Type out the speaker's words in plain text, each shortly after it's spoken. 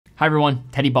Hi everyone,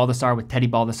 Teddy Baldassarre with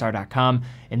TeddyBaldassarre.com.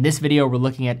 In this video, we're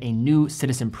looking at a new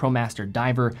Citizen Promaster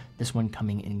diver, this one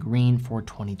coming in green for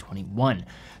 2021.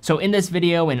 So in this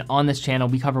video and on this channel,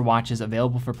 we cover watches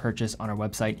available for purchase on our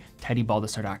website,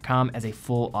 TeddyBaldassarre.com, as a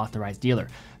full authorized dealer.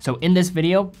 So in this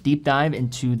video, deep dive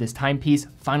into this timepiece,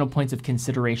 final points of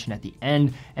consideration at the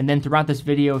end, and then throughout this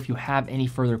video, if you have any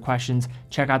further questions,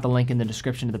 check out the link in the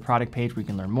description to the product page where you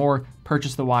can learn more,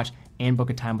 purchase the watch, and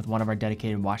book a time with one of our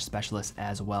dedicated watch specialists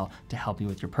as well to help you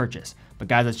with your purchase. But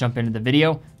guys, let's jump into the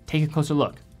video, take a closer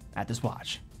look at this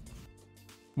watch.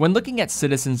 When looking at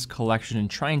Citizen's collection and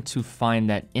trying to find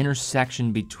that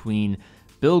intersection between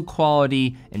build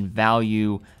quality and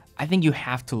value, I think you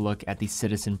have to look at the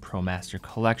Citizen Promaster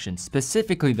collection,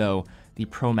 specifically though, the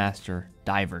Promaster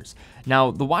divers.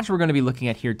 Now, the watch we're going to be looking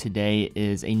at here today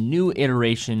is a new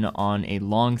iteration on a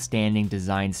long-standing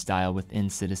design style within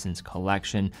Citizen's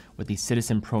collection with the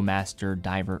Citizen Promaster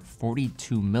Diver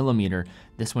 42mm,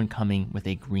 this one coming with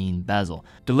a green bezel,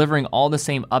 delivering all the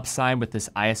same upside with this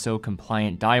ISO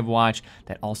compliant dive watch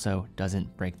that also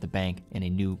doesn't break the bank in a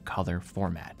new color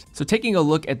format. So taking a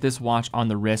look at this watch on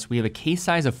the wrist, we have a case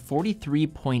size of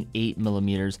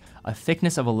 43.8mm, a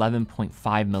thickness of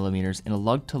 11.5mm, and a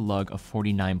lug-to-lug of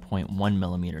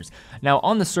 49.1mm. Now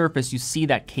on the surface, you see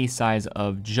that case size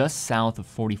of just south of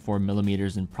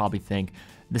 44mm and probably think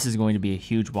this is going to be a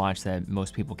huge watch that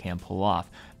most people can't pull off.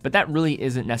 But that really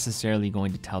isn't necessarily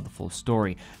going to tell the full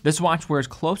story. This watch wears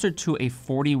closer to a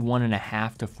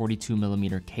 41.5 to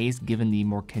 42mm case, given the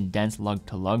more condensed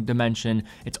lug-to-lug dimension.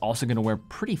 It's also going to wear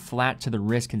pretty flat to the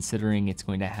wrist, considering it's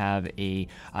going to have a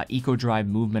eco-drive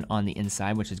movement on the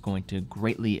inside, which is going to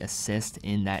greatly assist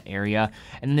in that area.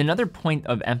 And then another point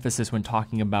of emphasis when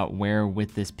talking about wear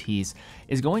with this piece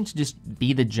is going to just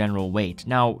be the general weight.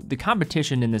 Now, the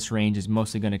competition in this range is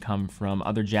mostly going to come from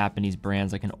other Japanese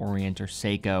brands like an Orient or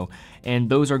Seiko, and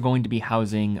those are going to be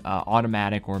housing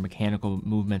automatic or mechanical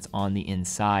movements on the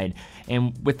inside.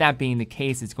 And with that being the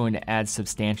case, it's going to add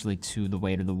substantially to the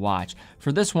weight of the watch.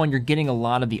 For this one, you're getting a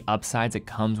lot of the upsides that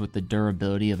comes with the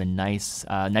durability of a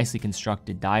nicely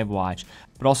constructed dive watch,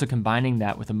 but also combining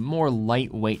that with a more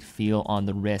lightweight feel on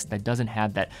the wrist that doesn't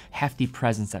have that hefty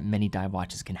presence that many dive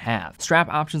watches can have. Strap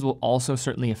options will also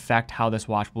certainly affect how this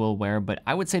watch will wear, but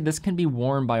I would say this can be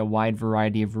worn by a wide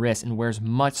variety of wrists and wears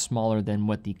much smaller than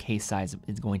what the case size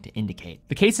is going to indicate.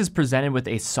 The case is presented with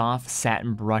a soft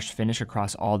satin brush finish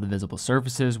across all the visible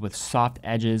surfaces with soft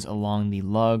edges along the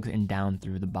lugs and down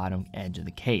through the bottom edge of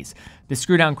the case. The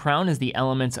screw down crown is the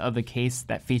element of the case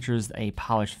that features a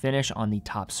polished finish on the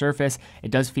top surface.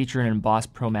 It does feature an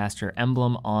embossed Promaster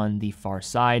emblem on the far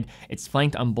side. It's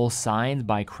flanked on both sides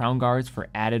by crown guards for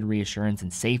added reassurance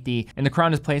and safety, and the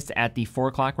crown is placed at the 4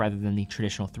 o'clock rather than the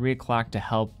traditional 3 o'clock to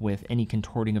help with any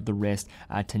contorting of the wrist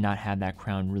to not have that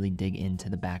crown really dig into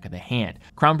the back of the hand.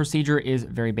 Crown procedure is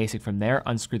very basic from there.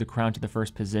 Unscrew the crown to the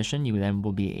first position. You then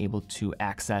will be able to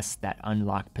access that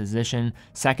unlocked position.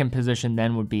 Second position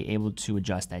then would be able to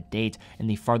adjust that date, and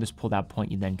the farthest pulled out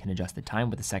point you then can adjust the time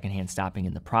with the second hand stopping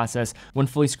in the process. When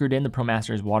fully screwed in, the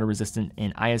Promaster is water resistant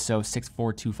and ISO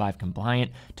 6425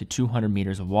 compliant to 200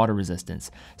 meters of water resistance.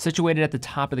 Situated at the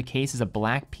top of the case is a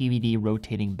black PVD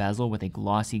rotating bezel with a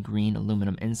glossy green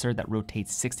aluminum insert that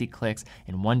rotates 60 clicks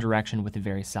in one direction with a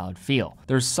very solid feel.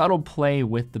 There's subtle play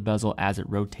with the bezel as it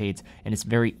rotates, and it's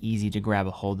very easy to grab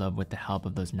a hold of with the help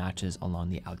of those notches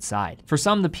along the outside. For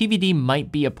some, the PVD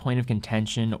might be a point of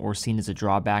contention or seen as a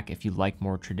drawback if you like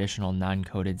more traditional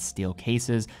non-coated steel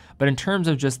cases, but in terms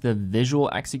of just the visual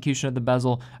execution of the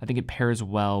bezel, I think it pairs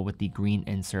well with the green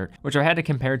insert, which I had to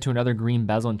compare to another green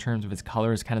bezel in terms of its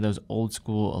colors, kind of those old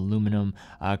school aluminum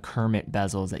Kermit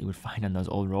bezels that you would find on those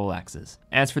old Rolexes.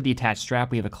 As for the attached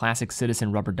strap, we have a classic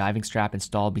Citizen rubber diving strap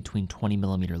installed between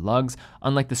 20mm lugs.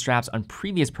 Unlike the straps on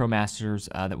previous Promasters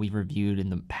that we've reviewed in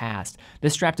the past,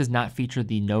 this strap does not feature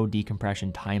the no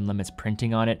decompression time limits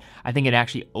printing on it. I think it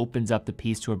actually opens up the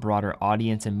piece to a broader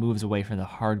audience and moves away from the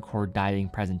hardcore diving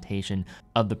presentation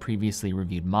of the previously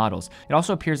reviewed models. It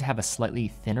also appears to have a slightly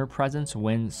thinner presence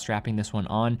when strapping this one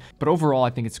on, but overall I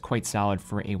think it's quite solid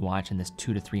for a watch in this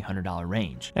 $200 to $300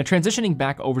 range. Now transitioning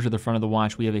back over to the front of the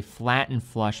watch, we have a flat and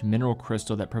flush mineral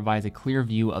crystal that provides a clear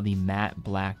view of the matte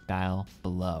black dial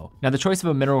below. Now the choice of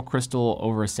a mineral crystal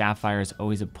over a sapphire is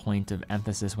always a point of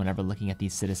emphasis whenever looking at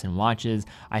these Citizen watches.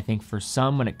 I think for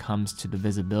some, when it comes to the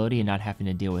visibility and not having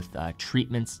to deal with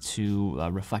treatments to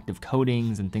reflective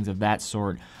coatings and things of that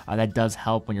sort, that does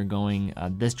help when you're going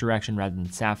this direction rather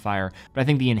than sapphire, but I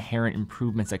think the inherent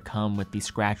improvements that come with the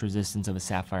scratch resistance of a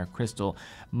sapphire crystal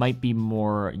might be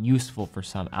more useful for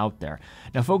some out there.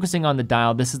 Now, focusing on the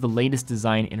dial, this is the latest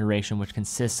design iteration, which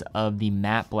consists of the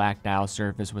matte black dial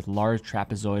surface with large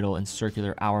trapezoidal and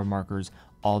circular hour markers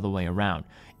all the way around.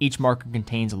 Each marker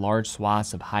contains large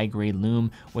swaths of high-grade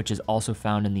lume, which is also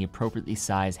found in the appropriately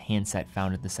sized handset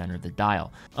found at the center of the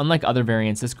dial. Unlike other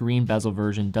variants, this green bezel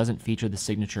version doesn't feature the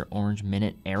signature orange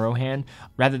minute arrow hand.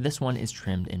 Rather, this one is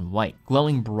trimmed in white.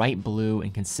 Glowing bright blue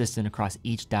and consistent across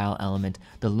each dial element,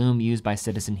 the lume used by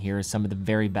Citizen here is some of the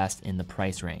very best in the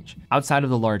price range. Outside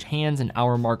of the large hands and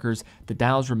hour markers, the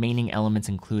dial's remaining elements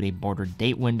include a bordered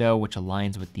date window, which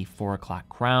aligns with the 4 o'clock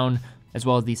crown, as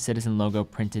well as the Citizen logo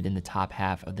printed in the top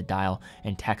half of the dial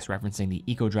and text referencing the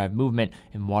eco-drive movement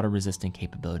and water-resistant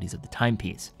capabilities of the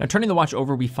timepiece. Now, turning the watch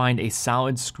over, we find a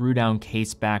solid screw-down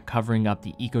case back covering up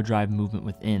the eco-drive movement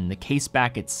within. The case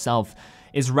back itself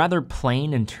is rather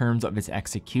plain in terms of its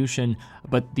execution,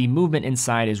 but the movement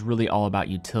inside is really all about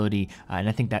utility, and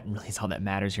I think that really is all that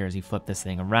matters here as you flip this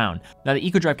thing around. Now, the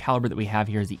eco-drive caliber that we have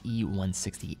here is the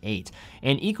E168,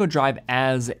 and eco-drive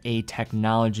as a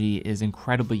technology is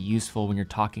incredibly useful when you're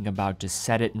talking about just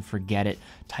set it and forget it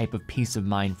type of peace of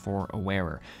mind for a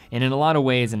wearer. And in a lot of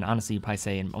ways, and honestly you'd probably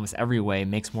say in almost every way,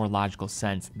 makes more logical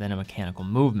sense than a mechanical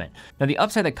movement. Now, the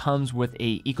upside that comes with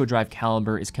a eco-drive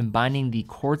caliber is combining the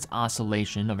quartz oscillation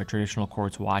of a traditional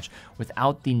quartz watch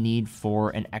without the need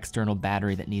for an external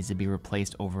battery that needs to be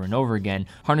replaced over and over again,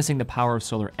 harnessing the power of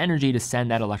solar energy to send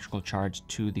that electrical charge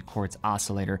to the quartz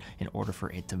oscillator in order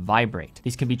for it to vibrate.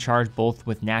 These can be charged both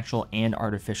with natural and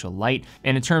artificial light,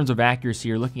 and in terms of accuracy,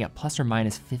 you're looking at plus or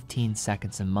minus 15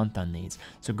 seconds a month on these.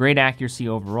 So great accuracy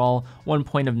overall. One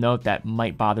point of note that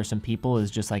might bother some people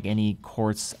is just like any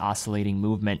quartz oscillating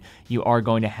movement, you are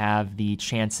going to have the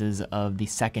chances of the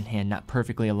second hand not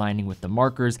perfectly aligning with the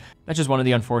markers. That's just one of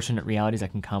the unfortunate realities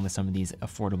that can come with some of these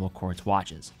affordable quartz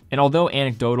watches. And although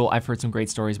anecdotal, I've heard some great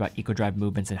stories about eco-drive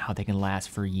movements and how they can last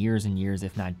for years and years,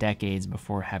 if not decades,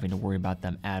 before having to worry about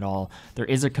them at all. There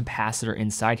is a capacitor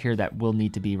inside here that will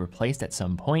need to be replaced at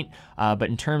some point, but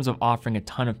in terms of offering a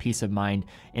ton of peace of mind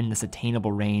in this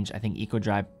attainable range, I think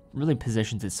eco-drive really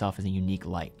positions itself as a unique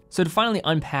light. So to finally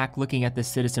unpack looking at this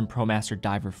Citizen Promaster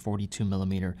Diver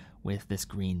 42mm with this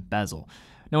green bezel.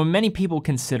 Now, when many people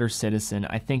consider Citizen,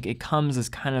 I think it comes as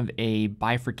kind of a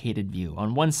bifurcated view.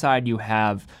 On one side, you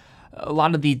have a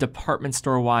lot of the department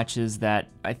store watches that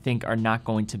I think are not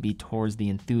going to be towards the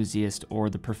enthusiast or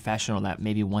the professional that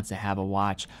maybe wants to have a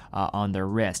watch on their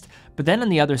wrist. But then on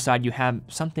the other side, you have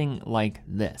something like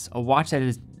this, a watch that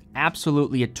is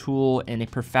absolutely a tool and a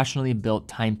professionally built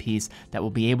timepiece that will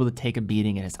be able to take a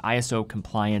beating and is ISO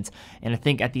compliant. And I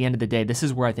think at the end of the day, this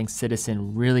is where I think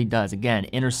Citizen really does, again,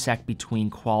 intersect between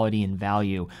quality and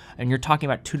value. And you're talking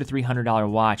about $200 to $300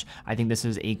 watch. I think this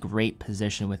is a great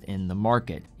position within the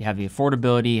market. You have the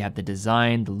affordability, you have the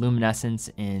design, the luminescence,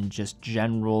 and just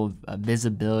general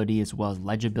visibility as well as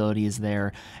legibility is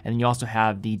there. And then you also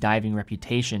have the diving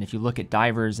reputation. If you look at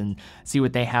divers and see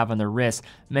what they have on their wrists,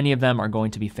 many of them are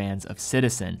going to be fans of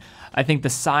Citizen. I think the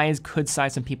size could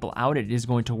size some people out. It is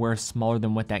going to wear smaller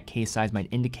than what that case size might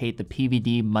indicate. The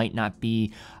PVD might not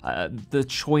be the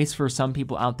choice for some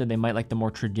people out there. They might like the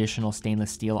more traditional stainless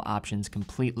steel options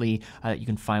completely that you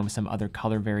can find with some other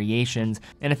color variations.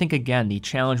 And I think, again, the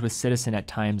challenge with Citizen at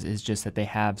times is just that they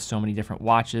have so many different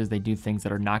watches. They do things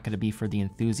that are not going to be for the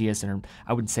enthusiasts and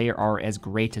I would say are as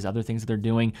great as other things that they're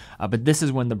doing. But this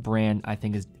is when the brand, I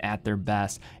think, is at their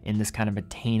best in this kind of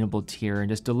attainable tier and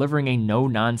just delivering a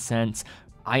no-nonsense,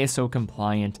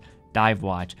 ISO-compliant dive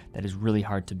watch that is really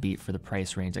hard to beat for the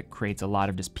price range that creates a lot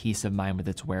of just peace of mind with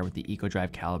its wear with the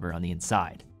eco-drive caliber on the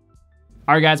inside.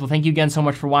 All right, guys, well, thank you again so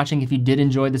much for watching. If you did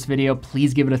enjoy this video,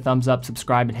 please give it a thumbs up,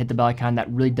 subscribe, and hit the bell icon. That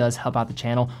really does help out the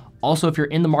channel. Also, if you're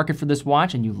in the market for this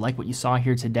watch and you like what you saw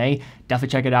here today,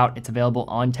 definitely check it out. It's available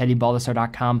on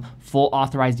TeddyBaldassarre.com. Full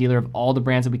authorized dealer of all the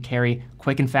brands that we carry,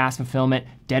 quick and fast fulfillment,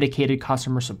 dedicated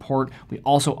customer support. We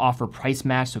also offer price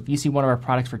match. So if you see one of our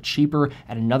products for cheaper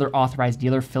at another authorized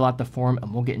dealer, fill out the form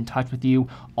and we'll get in touch with you.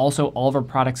 Also, all of our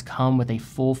products come with a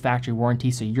full factory warranty,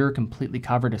 so you're completely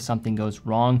covered if something goes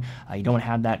wrong. You don't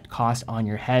have that cost on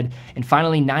your head. And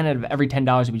finally, 9 out of every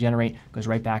 $10 that we generate goes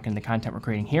right back into the content we're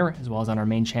creating here, as well as on our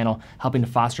main channel, helping to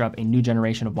foster up a new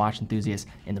generation of watch enthusiasts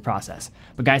in the process.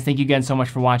 But guys, thank you again so much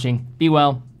for watching. Be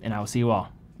well, and I will see you all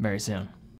very soon.